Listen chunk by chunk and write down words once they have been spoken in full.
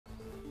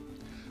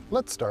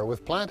Let's start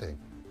with planting.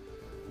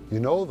 You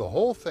know, the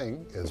whole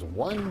thing is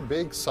one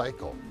big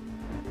cycle.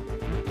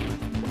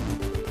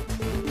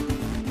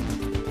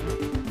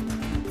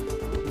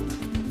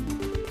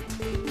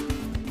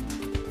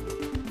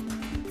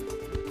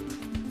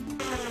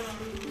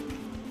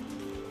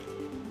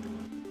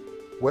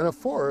 When a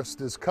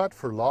forest is cut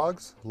for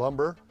logs,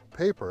 lumber,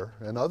 paper,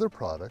 and other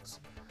products,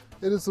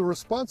 it is the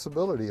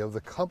responsibility of the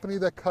company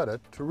that cut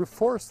it to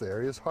reforest the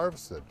areas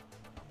harvested.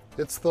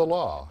 It's the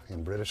law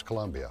in British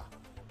Columbia.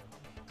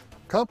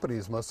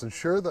 Companies must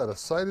ensure that a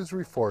site is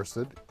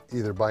reforested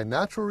either by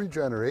natural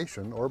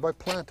regeneration or by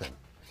planting.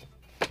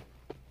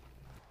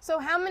 So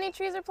how many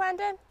trees are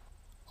planted?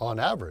 On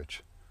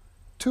average,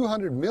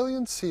 200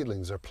 million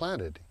seedlings are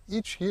planted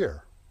each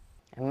year.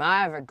 Am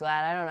I ever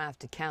glad I don't have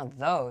to count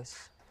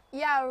those?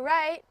 Yeah,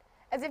 right.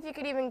 As if you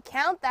could even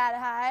count that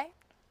high.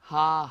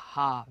 Ha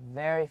ha,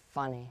 very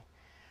funny.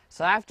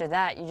 So after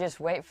that, you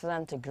just wait for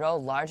them to grow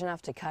large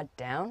enough to cut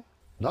down?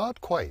 Not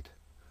quite.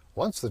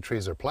 Once the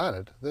trees are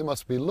planted, they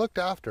must be looked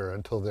after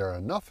until there are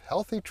enough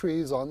healthy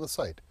trees on the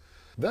site.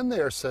 Then they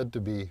are said to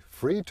be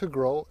free to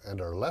grow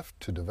and are left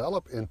to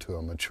develop into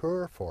a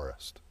mature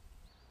forest.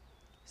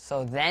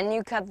 So then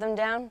you cut them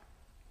down?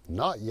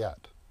 Not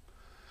yet.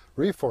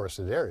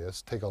 Reforested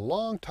areas take a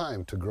long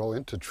time to grow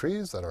into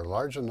trees that are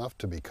large enough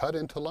to be cut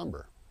into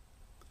lumber.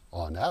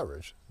 On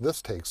average,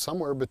 this takes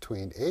somewhere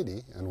between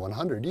 80 and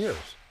 100 years.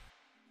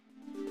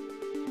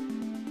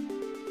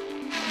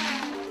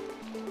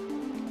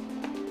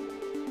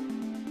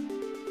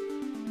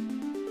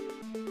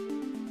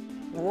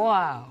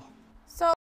 Wow.